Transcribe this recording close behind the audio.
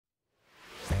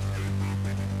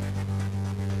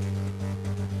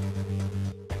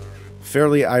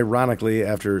fairly ironically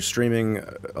after streaming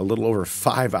a little over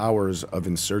 5 hours of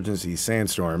Insurgency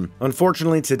Sandstorm.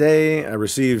 Unfortunately, today I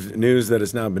received news that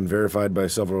has now been verified by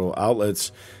several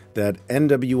outlets that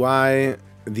NWI,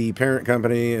 the parent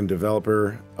company and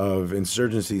developer of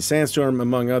Insurgency Sandstorm,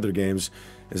 among other games,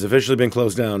 has officially been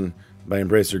closed down by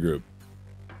Embracer Group.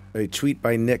 A tweet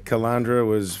by Nick Calandra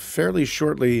was fairly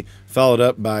shortly followed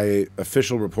up by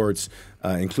official reports,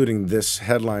 including this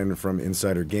headline from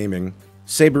Insider Gaming.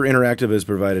 SABER Interactive has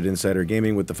provided Insider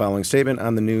Gaming with the following statement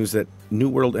on the news that New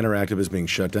World Interactive is being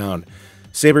shut down.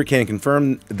 SABER can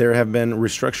confirm there have been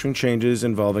restructuring changes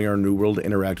involving our New World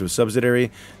Interactive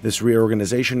subsidiary. This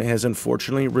reorganization has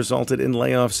unfortunately resulted in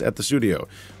layoffs at the studio.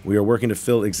 We are working to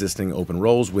fill existing open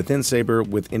roles within SABER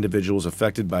with individuals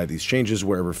affected by these changes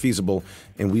wherever feasible,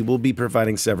 and we will be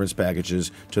providing severance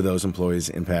packages to those employees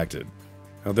impacted.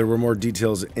 Now, there were more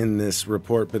details in this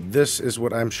report, but this is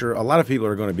what I'm sure a lot of people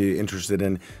are going to be interested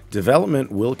in.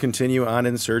 Development will continue on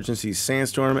Insurgency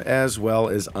Sandstorm as well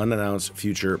as unannounced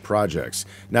future projects.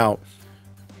 Now,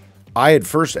 I had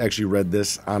first actually read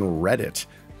this on Reddit,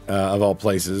 of all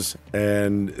places,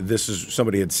 and this is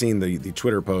somebody had seen the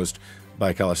Twitter post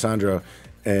by Calasandro,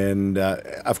 and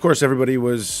of course everybody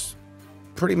was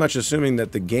pretty much assuming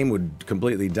that the game would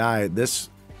completely die. This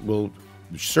will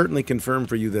certainly confirm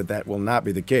for you that that will not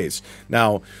be the case.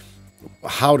 Now,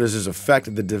 how does this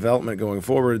affect the development going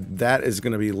forward? That is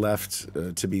going to be left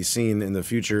to be seen in the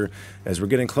future as we're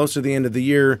getting close to the end of the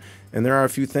year, and there are a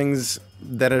few things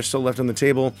that are still left on the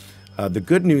table. The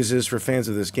good news is for fans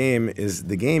of this game is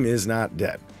the game is not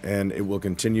dead, and it will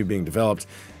continue being developed,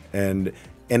 and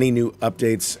any new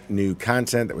updates, new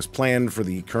content that was planned for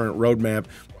the current roadmap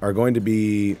are going to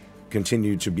be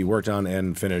continued to be worked on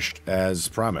and finished as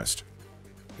promised.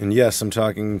 And yes, I'm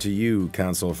talking to you,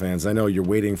 console fans. I know you're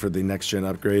waiting for the next-gen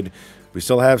upgrade. We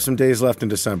still have some days left in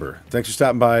December. Thanks for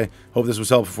stopping by. Hope this was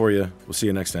helpful for you. We'll see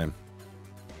you next time.